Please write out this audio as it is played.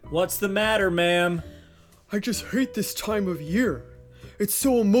What's the matter, ma'am? I just hate this time of year. It's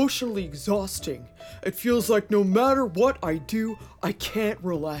so emotionally exhausting. It feels like no matter what I do, I can't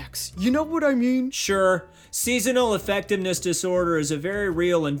relax. You know what I mean? Sure. Seasonal affectiveness disorder is a very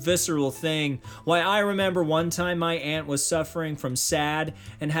real and visceral thing. Why, I remember one time my aunt was suffering from SAD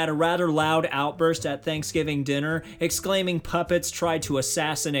and had a rather loud outburst at Thanksgiving dinner, exclaiming puppets tried to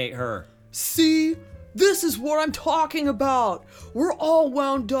assassinate her. See? This is what I'm talking about. We're all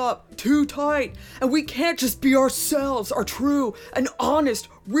wound up too tight, and we can't just be ourselves, our true and honest,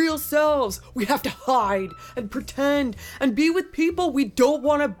 real selves. We have to hide and pretend and be with people we don't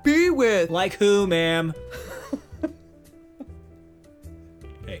want to be with. Like who, ma'am?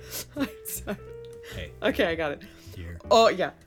 Hey. Hey. Okay, I got it. Dear. Oh, yeah.